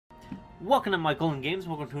Welcome to My Golden Games.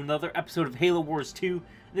 Welcome to another episode of Halo Wars 2. In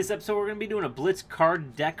this episode, we're going to be doing a Blitz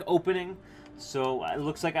card deck opening. So it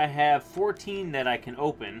looks like I have 14 that I can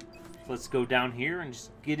open. Let's go down here and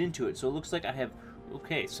just get into it. So it looks like I have,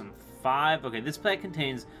 some 5. Okay, this pack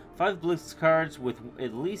contains 5 Blitz cards with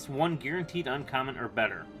at least 1 guaranteed uncommon or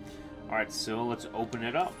better. Alright, so let's open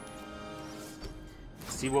it up.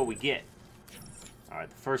 Let's see what we get.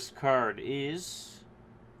 Alright, the first card is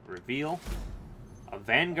Reveal. A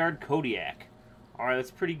Vanguard Kodiak. Alright,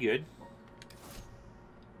 that's pretty good.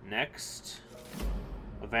 Next,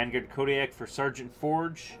 a Vanguard Kodiak for Sergeant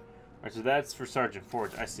Forge. Alright, so that's for Sergeant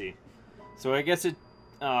Forge, I see. So I guess it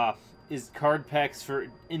is card packs for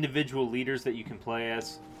individual leaders that you can play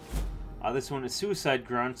as. This one is Suicide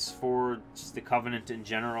Grunts for just the Covenant in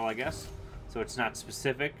general, I guess. So it's not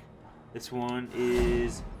specific. This one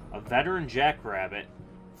is a Veteran Jackrabbit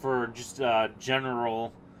for just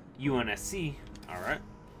general UNSC. Alright.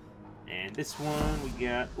 And this one we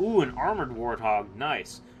got... Ooh, an Armored Warthog.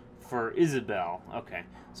 Nice. For Isabel. Okay.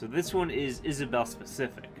 So this one is Isabel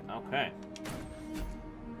specific. Okay.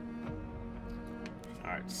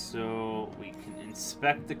 Alright, so we can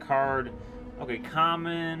inspect the card. Okay,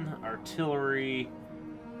 common, artillery.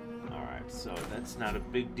 Alright, so that's not a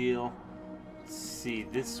big deal. Let's see,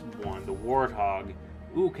 this one, the Warthog.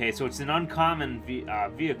 Ooh, okay, so it's an uncommon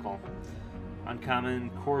vehicle.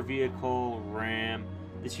 Uncommon, core vehicle, ram.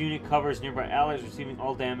 This unit covers nearby allies receiving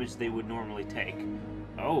all damage they would normally take.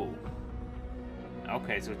 Oh.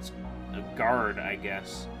 Okay, so it's a guard, I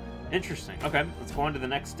guess. Interesting. Okay, let's go on to the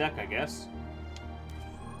next deck, I guess.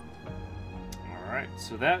 Alright,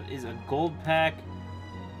 so that is a gold pack.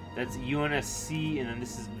 That's UNSC, and then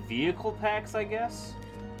this is vehicle packs, I guess?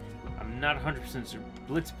 I'm not 100% sure.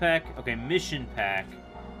 Blitz pack. Okay, mission pack.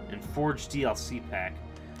 And Forge DLC pack.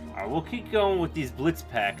 Alright, we'll keep going with these Blitz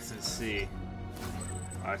packs and see.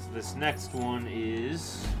 Alright, so this next one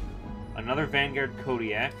is another Vanguard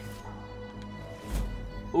Kodiak.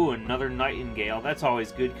 Ooh, another Nightingale. That's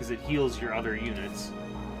always good because it heals your other units.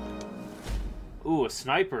 Ooh, a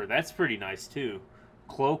Sniper. That's pretty nice too.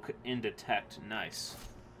 Cloak and Detect. Nice.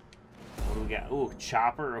 What do we got? Ooh,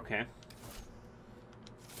 Chopper. Okay.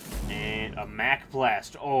 And a Mac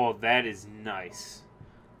Blast. Oh, that is nice.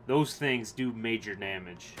 Those things do major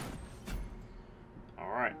damage.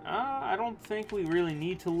 Alright. I don't think we really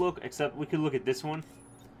need to look, except we could look at this one.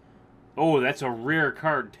 Oh, that's a rare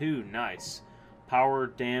card, too. Nice. Power,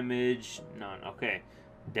 damage, none. Okay.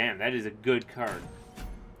 Damn, that is a good card.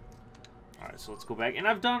 Alright, so let's go back. And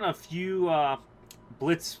I've done a few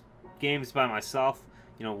Blitz games by myself,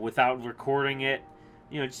 you know, without recording it.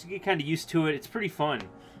 You know, just to get kind of used to it. It's pretty fun.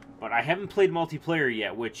 But I haven't played multiplayer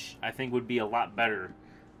yet, which I think would be a lot better.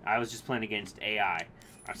 I was just playing against AI.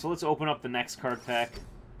 Alright, so let's open up the next card pack.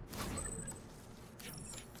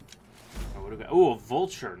 Oh, what do we got? Ooh, a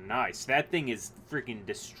Vulture. Nice. That thing is freaking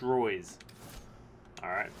destroys.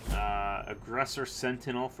 Alright. Aggressor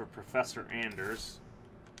Sentinel for Professor Anders.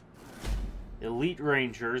 Elite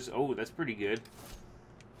Rangers. Oh, that's pretty good.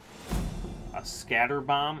 A Scatter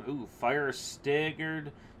Bomb. Ooh, fire a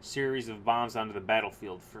staggered series of bombs onto the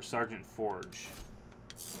battlefield for Sergeant Forge.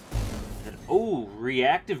 And, oh,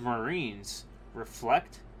 Reactive Marines.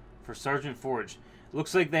 Reflect for Sergeant Forge.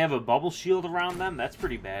 Looks like they have a bubble shield around them. That's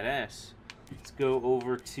pretty badass. Let's go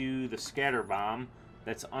over to the Scatter Bomb.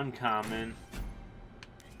 That's uncommon.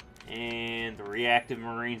 And the Reactive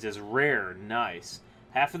Marines is rare. Nice.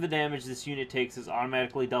 Half of the damage this unit takes is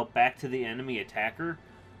automatically dealt back to the enemy attacker.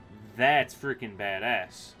 That's freaking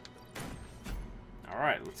badass.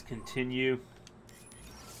 Alright, let's continue.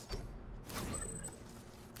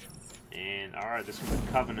 And, alright, this one's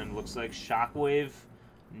Covenant. Looks like Shockwave.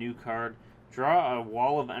 New card. Draw a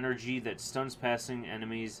wall of energy that stuns passing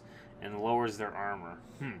enemies and lowers their armor.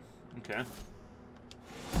 Okay.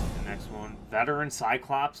 The next one. Veteran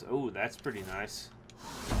Cyclops. Oh, that's pretty nice.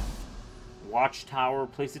 Watchtower.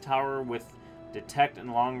 Place a tower with detect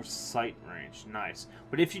and long sight range. Nice.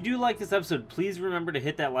 But if you do like this episode, please remember to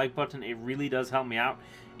hit that like button. It really does help me out.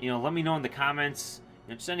 You know, let me know in the comments.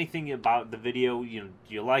 You know, just anything about the video. You know,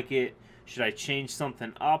 do you like it? Should I change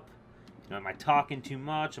something up? You know, am I talking too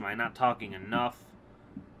much? Am I not talking enough?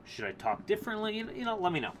 Should I talk differently? You know,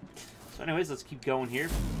 let me know. So anyways, let's keep going here.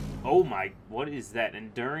 Oh my, what is that?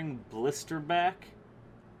 Enduring Blisterback?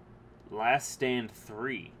 Last Stand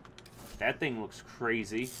 3. That thing looks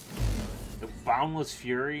crazy. The Boundless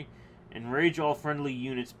Fury. Enrage all friendly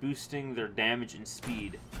units, boosting their damage and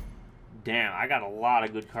speed. Damn, I got a lot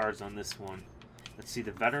of good cards on this one. Let's see,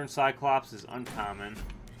 the Veteran Cyclops is uncommon.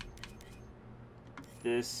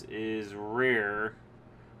 This is rare.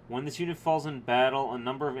 When this unit falls in battle, a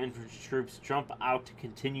number of infantry troops jump out to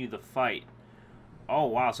continue the fight. Oh,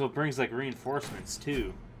 wow. So it brings, like, reinforcements,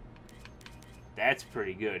 too. That's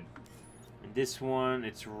pretty good. And this one,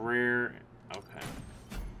 it's rare. Okay.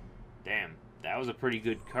 Damn. That was a pretty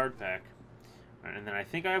good card pack. Right, and then I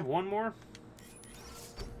think I have one more.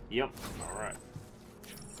 Yep. Alright.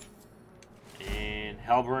 And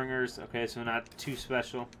Hellbringers. Okay, so not too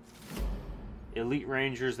special. Elite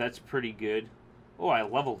Rangers, that's pretty good. Oh, I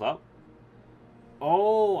leveled up.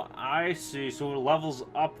 Oh, I see. So it levels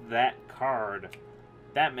up that card.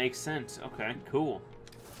 That makes sense. Okay, cool.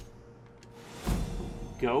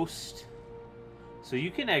 Ghost. So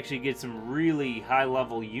you can actually get some really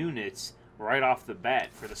high-level units right off the bat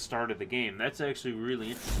for the start of the game. That's actually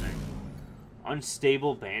really interesting.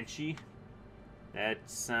 Unstable Banshee. That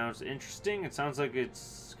sounds interesting. It sounds like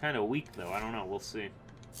it's kind of weak, though. I don't know. We'll see.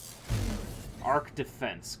 Arc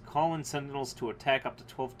Defense. Call in Sentinels to attack up to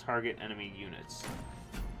 12 target enemy units.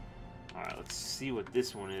 Alright, let's see what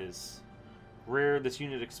this one is. Rare, this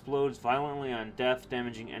unit explodes violently on death,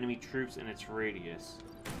 damaging enemy troops in its radius.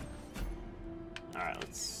 Alright,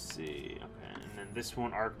 let's see. Okay, and then this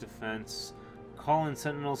one, Arc Defense. Call in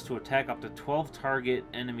Sentinels to attack up to 12 target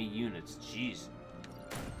enemy units. Jeez.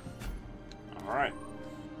 Alright.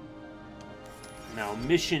 Now,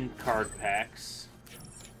 mission card packs.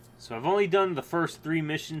 So I've only done the first 3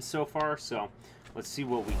 missions so far, so let's see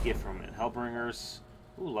what we get from it. Hellbringers.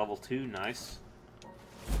 Ooh, level 2, nice.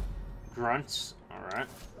 Grunts, alright.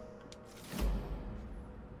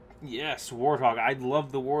 Yes, Warthog. I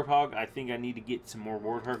love the Warthog. I think I need to get some more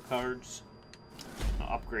Warthog cards.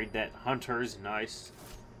 I'll upgrade that. Hunters, nice.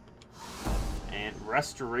 And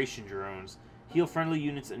Restoration Drones. Heal friendly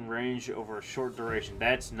units in range over a short duration.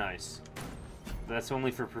 That's nice. That's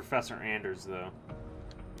only for Professor Anders, though.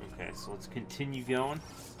 Okay, so let's continue going.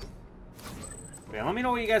 Okay, let me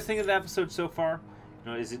know what you guys think of the episode so far.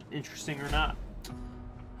 You know, is it interesting or not?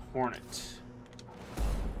 Hornet.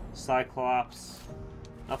 Cyclops.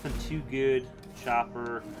 Nothing too good.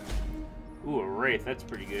 Chopper. Ooh, a Wraith. That's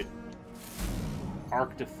pretty good.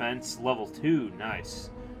 Arc Defense. Level 2. Nice.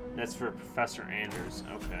 That's for Professor Anders.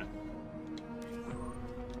 Okay.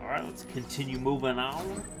 Alright, let's continue moving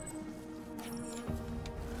on.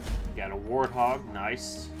 Got a Warthog.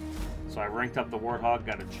 Nice. So I ranked up the Warthog.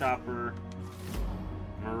 Got a Chopper.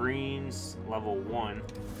 Marines. Level 1.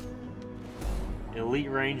 Elite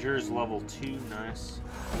Rangers. Level 2. Nice.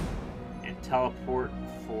 And Teleport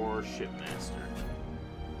for Shipmaster.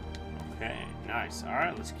 Okay, nice.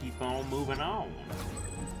 Alright, let's keep on moving on.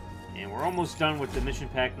 And we're almost done with the mission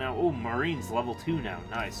pack now. Oh, Marines, level 2 now.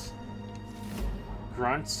 Nice.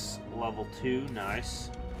 Grunts, level 2.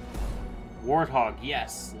 Nice. Warthog,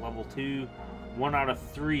 yes. Level 2. 1 out of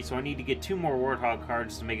 3. So I need to get 2 more Warthog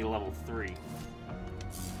cards to make it level 3.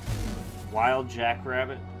 Wild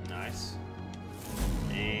Jackrabbit. Nice.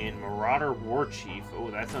 And Marauder Warchief.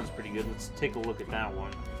 Oh, that sounds pretty good. Let's take a look at that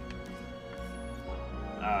one.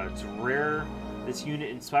 It's rare. This unit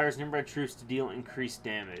inspires nearby troops to deal increased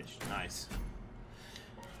damage. Nice.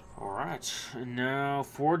 Alright. And now,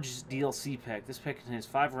 Forge DLC pack. This pack contains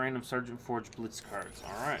 5 random Sergeant Forge Blitz cards.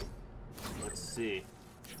 Alright. Let's see.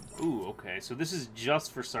 Ooh, okay. So this is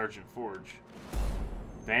just for Sergeant Forge.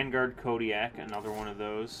 Vanguard Kodiak. Another one of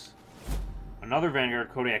those. Another Vanguard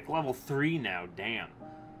Kodiak. Level 3 now. Damn.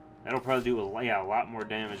 That'll probably do a lot more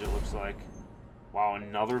damage, it looks like. Wow,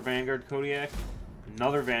 another Vanguard Kodiak.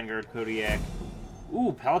 Another Vanguard Kodiak.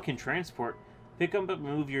 Ooh, Pelican Transport. Pick up and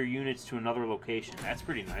move your units to another location. That's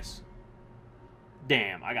pretty nice.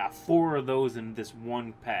 Damn, I got 4 of those in this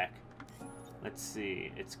one pack. Let's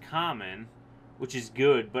see. It's common, which is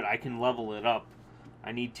good, but I can level it up.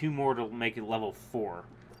 I need 2 more to make it level 4.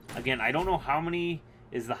 Again, I don't know how many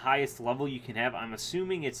is the highest level you can have. I'm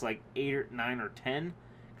assuming it's like 8 or 9 or 10.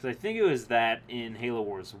 Because I think it was that in Halo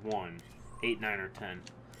Wars 1. 8, 9, or 10.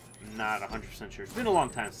 I'm not 100% sure. It's been a long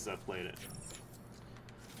time since I've played it.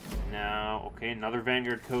 Now, okay, another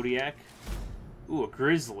Vanguard Kodiak. Ooh, a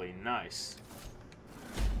Grizzly. Nice.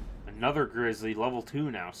 Another Grizzly. Level 2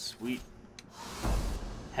 now. Sweet.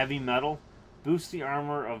 Heavy Metal. Boost the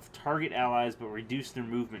armor of target allies, but reduce their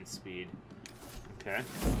movement speed. Okay.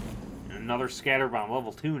 And another Scatterbomb.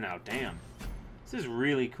 Level 2 now. Damn. This is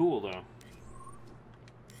really cool, though.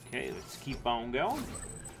 Okay, let's keep on going.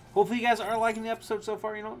 Hopefully you guys are liking the episode so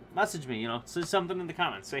far, you know. Message me, you know. Say something in the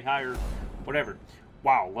comments. Say hi or whatever.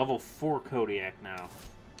 Wow, level 4 Kodiak now.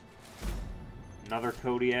 Another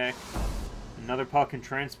Kodiak. Another Pelican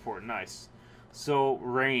Transport. Nice. So,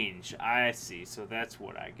 range. I see. So that's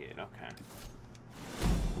what I get. Okay.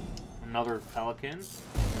 Another Pelican.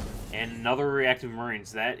 And another Reactive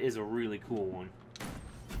Marines. That is a really cool one.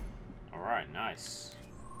 Alright, nice.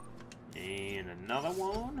 And another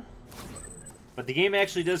one. But the game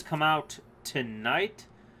actually does come out tonight,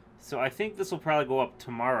 so I think this will probably go up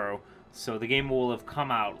tomorrow. So the game will have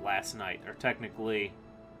come out last night, or technically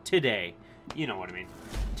today. You know what I mean.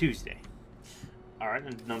 Tuesday. Alright,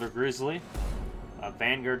 another Grizzly.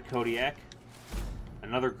 Vanguard Kodiak.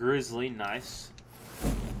 Another Grizzly, nice.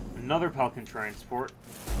 Another Pelican Transport.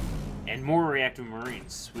 And more Reactive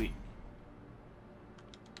Marines, sweet.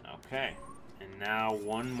 Okay. And now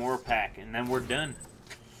one more pack, and then we're done.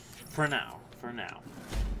 For now.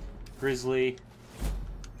 Grizzly.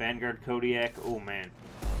 Vanguard Kodiak. Oh, man.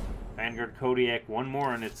 Vanguard Kodiak. One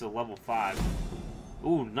more, and it's a level 5.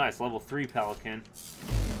 Ooh, nice. Level 3 Pelican.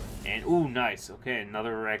 And, ooh, nice. Okay,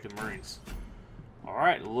 another Reactive Marines.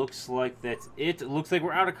 Alright, looks like that's it. It looks like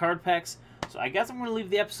we're out of card packs. So I guess I'm going to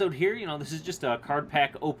leave the episode here. You know, this is just a card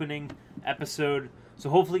pack opening episode. So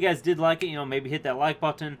hopefully you guys did like it. You know, maybe hit that like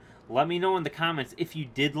button. Let me know in the comments if you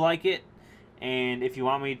did like it. And if you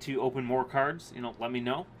want me to open more cards, you know, let me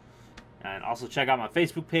know. And also check out my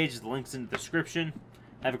Facebook page. The link's in the description.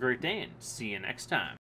 Have a great day and see you next time.